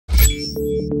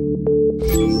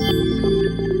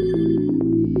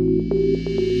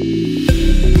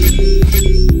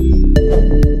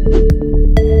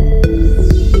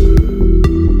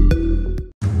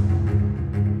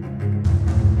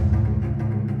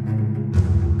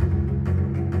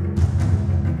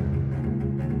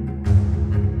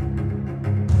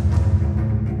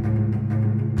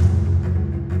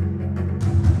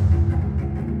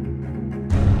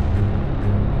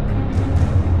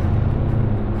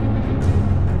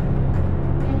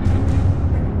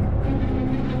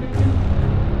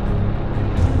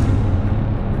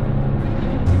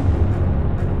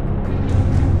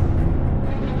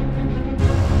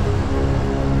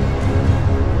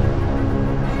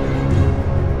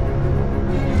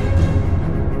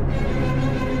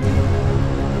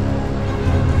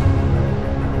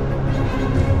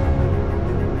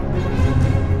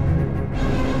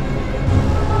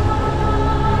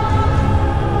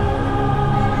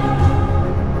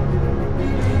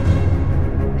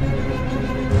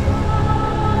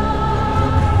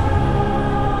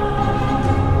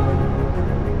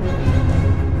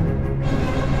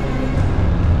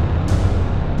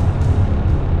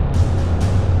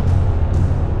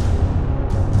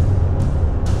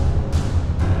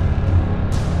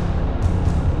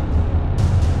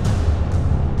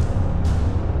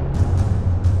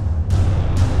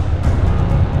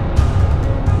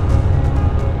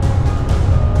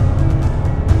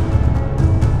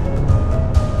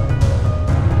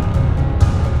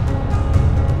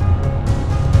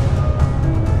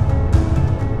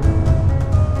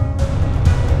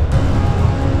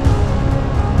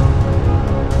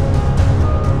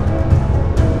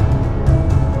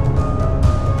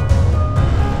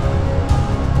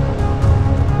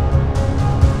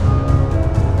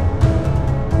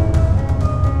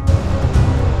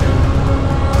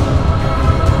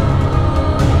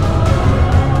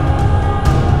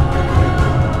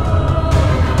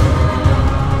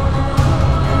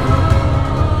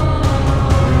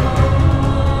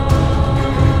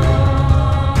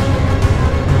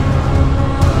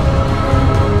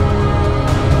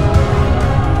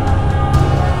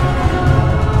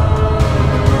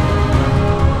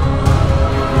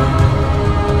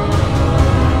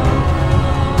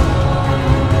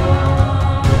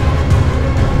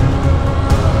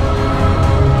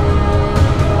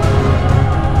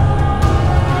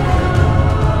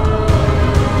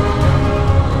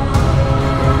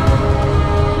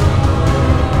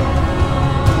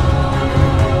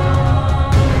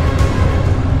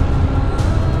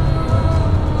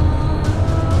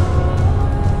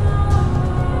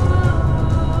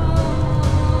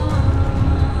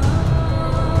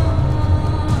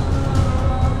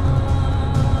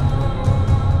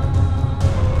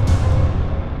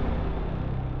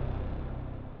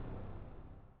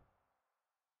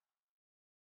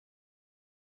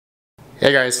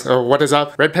Hey guys, what is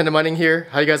up? Red Panda Mining here.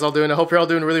 How you guys all doing? I hope you're all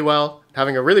doing really well.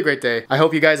 Having a really great day. I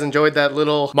hope you guys enjoyed that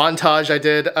little montage I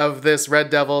did of this Red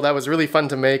Devil. That was really fun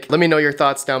to make. Let me know your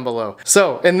thoughts down below.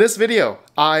 So, in this video,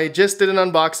 I just did an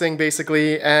unboxing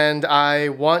basically, and I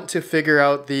want to figure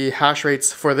out the hash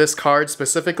rates for this card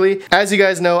specifically. As you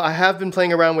guys know, I have been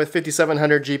playing around with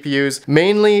 5700 GPUs,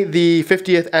 mainly the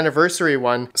 50th anniversary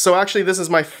one. So actually this is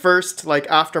my first like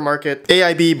aftermarket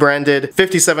AIB branded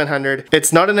 5700.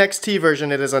 It's not an XT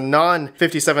version, it is a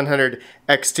non-5700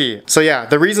 XT. So yeah,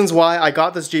 the reasons why I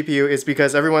got this GPU is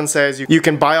because everyone says you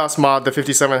can BIOS mod the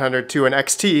 5700 to an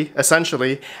XT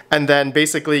essentially, and then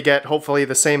basically get hopefully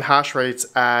the same hash rates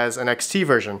as an XT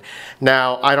version.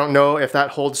 Now I don't know if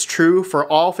that holds true for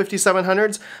all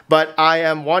 5700s, but I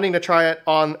am wanting to try it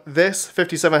on this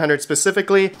 5700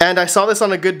 specifically, and I saw this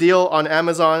on a good deal on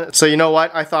Amazon, so you know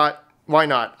what, I thought, why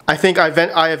not? I think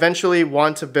I eventually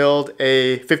want to build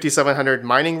a 5700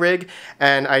 mining rig,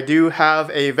 and I do have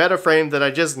a Veta frame that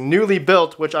I just newly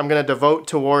built, which I'm going to devote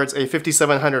towards a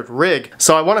 5700 rig.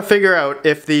 So I want to figure out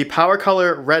if the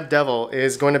PowerColor Red Devil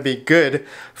is going to be good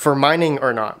for mining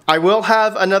or not. I will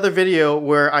have another video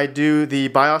where I do the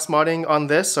BIOS modding on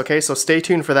this, okay, so stay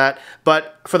tuned for that.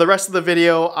 But for the rest of the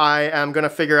video, I am going to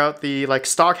figure out the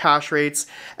stock hash rates,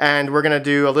 and we're going to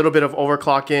do a little bit of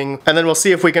overclocking, and then we'll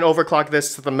see if we can overclock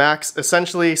this to the max,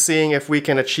 essentially seeing if we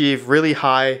can achieve really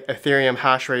high Ethereum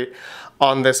hash rate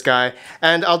on this guy.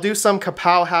 And I'll do some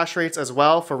KAWPOW hash rates as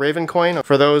well for Ravencoin,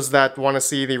 for those that want to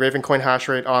see the Ravencoin hash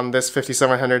rate on this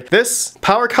 5700. This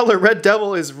PowerColor Red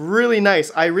Devil is really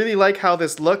nice. I really like how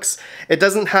this looks. It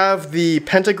doesn't have the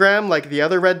pentagram like the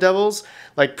other Red Devils.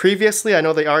 Like previously, I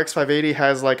know the RX 580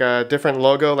 has like a different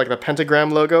logo, like the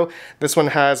pentagram logo. This one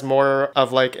has more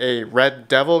of like a Red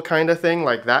Devil kind of thing,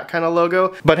 like that kind of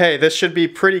logo. But hey, this should be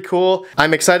pretty cool.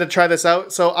 I'm excited to try this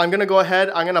out. So I'm gonna go ahead,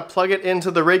 I'm gonna plug it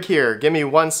into the rig here. Give me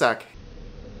 1 sec.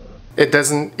 It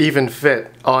doesn't even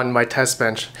fit on my test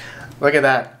bench. Look at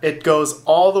that. It goes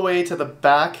all the way to the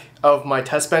back of my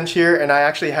test bench here, and I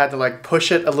actually had to like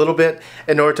push it a little bit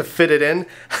in order to fit it in.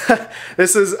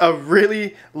 This is a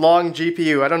really long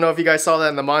GPU. I don't know if you guys saw that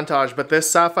in the montage, but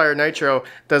this Sapphire Nitro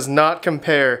does not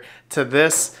compare to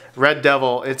this Red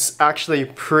Devil. It's actually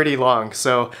pretty long.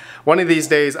 So one of these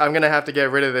days I'm gonna have to get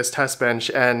rid of this test bench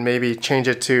and maybe change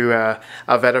it to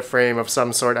a Veta frame of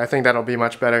some sort. I think that'll be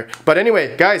much better. But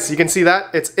anyway, guys, you can see that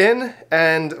it's in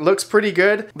and looks pretty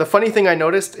good. The funny thing I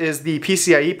noticed is the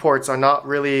PCIe ports are not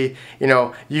really, you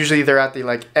know, usually they're at the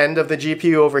like end of the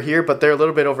GPU over here, but they're a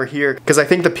little bit over here because I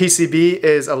think the PCB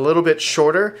is a little bit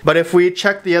shorter. But if we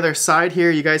check the other side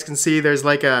here, you guys can see there's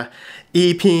like a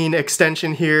E-pin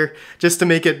extension here just to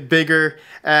make it bigger,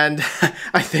 and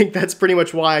I think that's pretty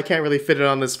much why I can't really fit it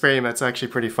on this frame. That's actually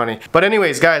pretty funny. But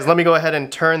anyways, guys, let me go ahead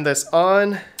and turn this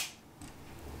on.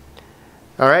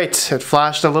 Alright, it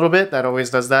flashed a little bit. That always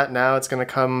does that. Now it's gonna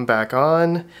come back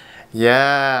on.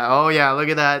 Yeah, oh yeah, look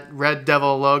at that Red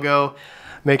Devil logo.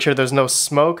 Make sure there's no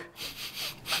smoke.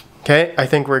 Okay, I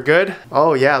think we're good.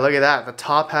 Oh yeah, look at that. The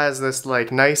top has this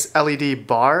like nice LED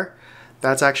bar.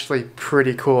 That's actually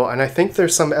pretty cool, and I think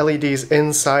there's some LEDs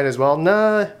inside as well.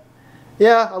 Nah,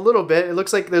 yeah, a little bit. It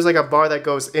looks like there's like a bar that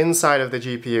goes inside of the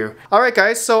GPU. Alright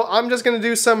guys, so I'm just gonna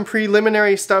do some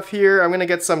preliminary stuff here. I'm gonna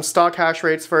get some stock hash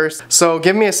rates first. So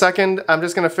give me a second, I'm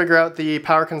just gonna figure out the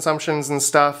power consumptions and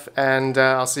stuff, and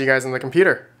I'll see you guys in the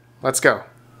computer. Let's go.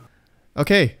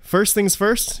 Okay, first things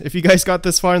first, if you guys got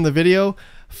this far in the video,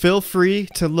 feel free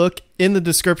to look in the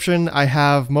description. I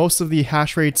have most of the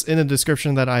hash rates in the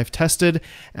description that I've tested,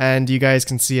 and you guys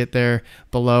can see it there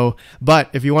below. But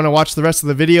if you want to watch the rest of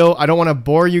the video, I don't want to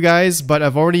bore you guys, but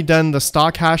I've already done the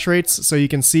stock hash rates, so you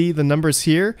can see the numbers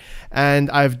here.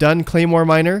 And I've done Claymore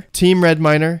Miner,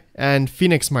 TeamRedMiner, and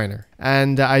Phoenix Miner.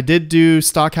 And I did do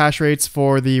stock hash rates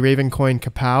for the Ravencoin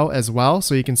KAWPOW as well.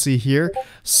 So you can see here,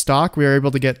 stock, we are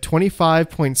able to get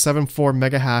 25.74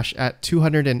 megahash at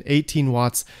 218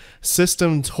 watts.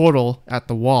 System total at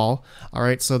the wall. All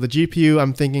right, so the GPU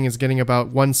I'm thinking is getting about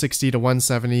 160 to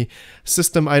 170.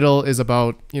 System idle is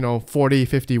about, 40,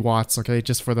 50 watts, okay,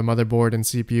 just for the motherboard and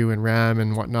CPU and RAM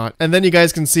and whatnot. And then you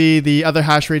guys can see the other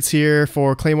hash rates here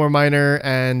for Claymore Miner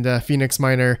and Phoenix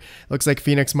Miner. Looks like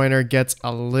Phoenix Miner gets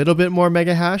a little bit more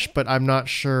mega hash, but I'm not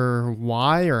sure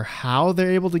why or how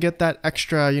they're able to get that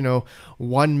extra,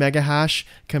 1 mega hash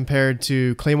compared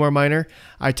to Claymore Miner.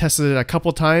 I tested it a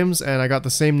couple times and I got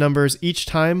the same numbers each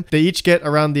time. They each get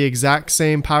around the exact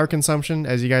same power consumption,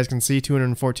 as you guys can see,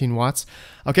 214 watts.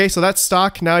 Okay, so that's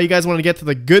stock. Now you guys want to get to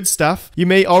the good stuff. You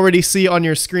may already see on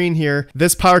your screen here,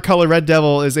 this PowerColor Red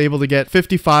Devil is able to get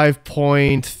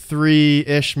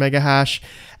 55.3-ish mega hash.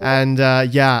 And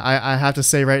yeah, I have to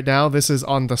say right now, this is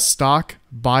on the stock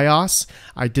BIOS.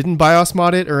 I didn't BIOS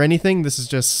mod it or anything. This is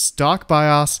just stock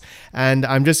BIOS, and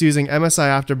I'm just using MSI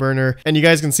Afterburner. And you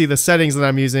guys can see the settings that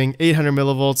I'm using: 800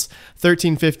 millivolts,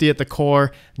 1350 at the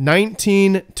core,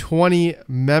 1920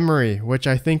 memory, which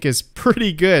I think is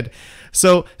pretty good.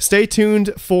 So stay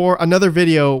tuned for another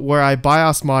video where I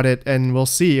BIOS mod it, and we'll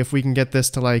see if we can get this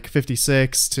to like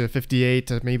 56 to 58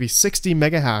 to maybe 60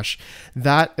 mega hash.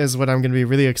 That is what I'm going to be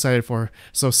really excited for.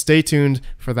 So stay tuned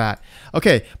for that.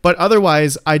 Okay, but otherwise,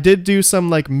 I did do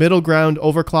some like middle ground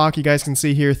overclock. You guys can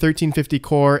see here, 1350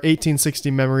 core,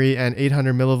 1860 memory, and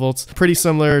 800 millivolts. Pretty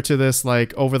similar to this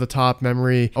like over the top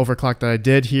memory overclock that I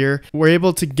did here. We're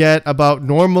able to get about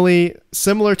normally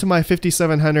similar to my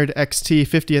 5700 XT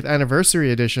 50th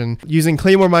anniversary edition. Using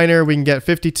Claymore Miner, we can get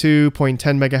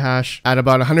 52.10 mega hash at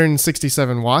about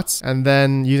 167 watts. And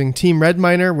then using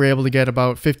TeamRedMiner, we're able to get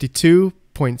about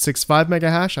 52.65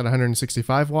 mega hash at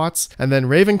 165 watts. And then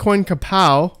Ravencoin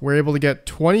KAWPOW, we're able to get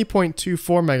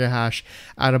 20.24 mega hash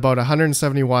at about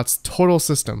 170 watts total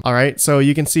system. All right, so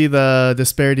you can see the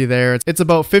disparity there. It's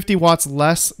about 50 watts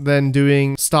less than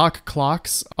doing stock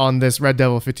clocks on this Red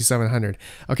Devil 5700.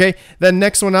 Okay, then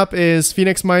next one up is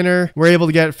Phoenix Miner. We're able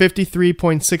to get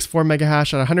 53.64 mega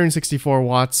hash at 164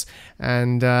 watts.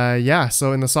 And yeah,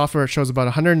 so in the software, it shows about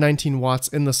 119 watts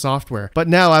in the software. But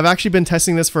now I've actually been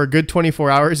testing this for a good 24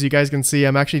 hours. You guys can see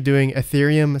I'm actually doing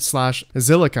Ethereum /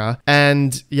 Zilliqa.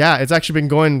 And yeah, it's actually been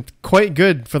going quite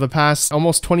good for the past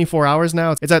almost 24 hours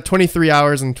now. It's at 23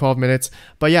 hours and 12 minutes.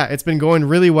 But yeah, it's been going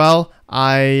really well.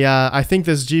 I think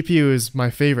this GPU is my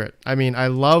favorite. I mean, I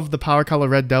love the PowerColor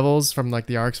Red Devils from like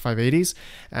the RX 580s.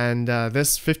 And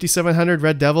this 5700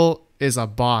 Red Devil is a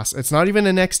boss. It's not even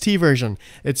an XT version.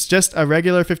 It's just a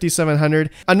regular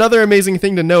 5700. Another amazing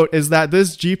thing to note is that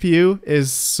this GPU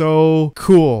is so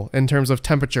cool in terms of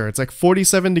temperature. It's like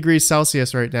 47 degrees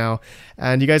Celsius right now.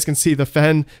 And you guys can see the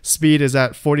fan speed is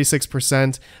at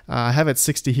 46%. I have it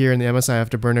 60 here in the MSI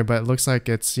Afterburner, but it looks like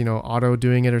it's, you know, auto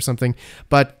doing it or something.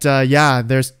 But yeah,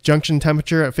 there's junction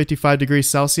temperature at 55 degrees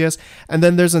Celsius. And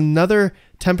then there's another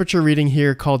temperature reading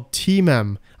here called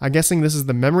TMEM. I'm guessing this is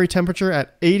the memory temperature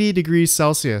at 80 degrees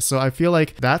Celsius. So I feel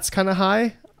like that's kind of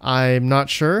high. I'm not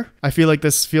sure. I feel like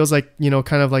this feels like, you know,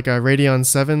 kind of like a Radeon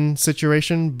 7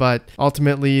 situation, but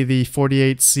ultimately the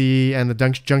 48C and the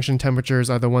junction temperatures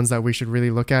are the ones that we should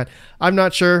really look at. I'm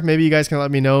not sure. Maybe you guys can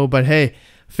let me know, but hey,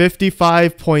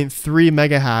 55.3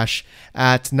 mega hash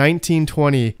at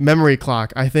 1920 memory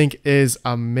clock, I think is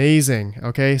amazing.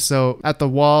 Okay, so at the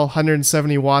wall,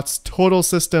 170 watts total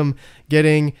system,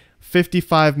 getting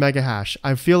 55 mega hash.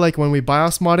 I feel like when we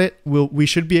BIOS mod it, we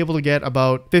should be able to get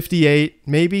about 58,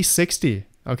 maybe 60.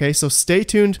 Okay, so stay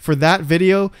tuned for that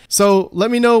video. So let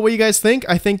me know what you guys think.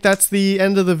 I think that's the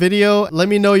end of the video. Let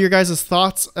me know your guys'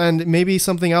 thoughts and maybe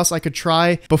something else I could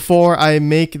try before I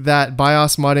make that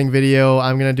BIOS modding video.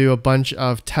 I'm gonna do a bunch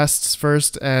of tests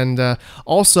first, and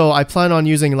also I plan on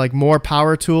using like more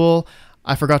power tool.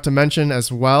 I forgot to mention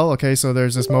as well. Okay, so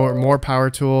there's this more power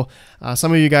tool.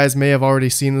 Some of you guys may have already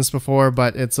seen this before,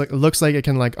 but it looks like it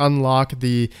can like unlock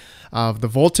the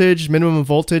voltage, minimum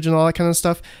voltage, and all that kind of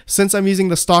stuff. Since I'm using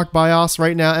the stock BIOS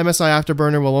right now, MSI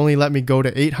Afterburner will only let me go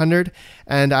to 800,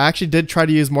 and I actually did try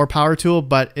to use more power tool,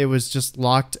 but it was just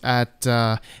locked at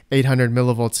 800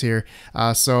 millivolts here.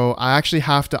 So I actually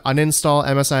have to uninstall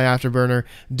MSI Afterburner,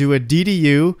 do a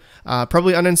DDU,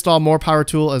 probably uninstall more power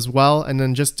tool as well, and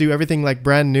then just do everything like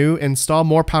brand new, install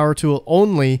more power tool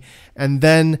only, and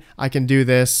then I can do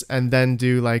this, and then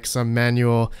do like some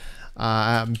manual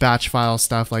batch file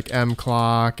stuff like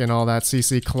mclock and all that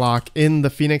CC clock in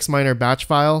the Phoenix Miner batch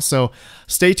file. So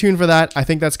stay tuned for that. I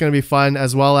think that's going to be fun,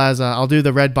 as well as I'll do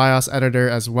the Red BIOS editor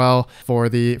as well for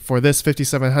this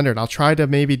 5700. I'll try to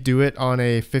maybe do it on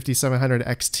a 5700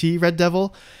 XT Red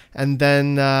Devil, and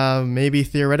then maybe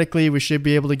theoretically we should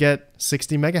be able to get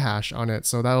 60 mega hash on it.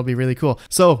 So that'll be really cool.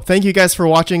 So thank you guys for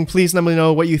watching. Please let me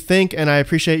know what you think, and I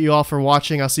appreciate you all for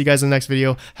watching. I'll see you guys in the next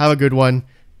video. Have a good one,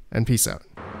 and peace out.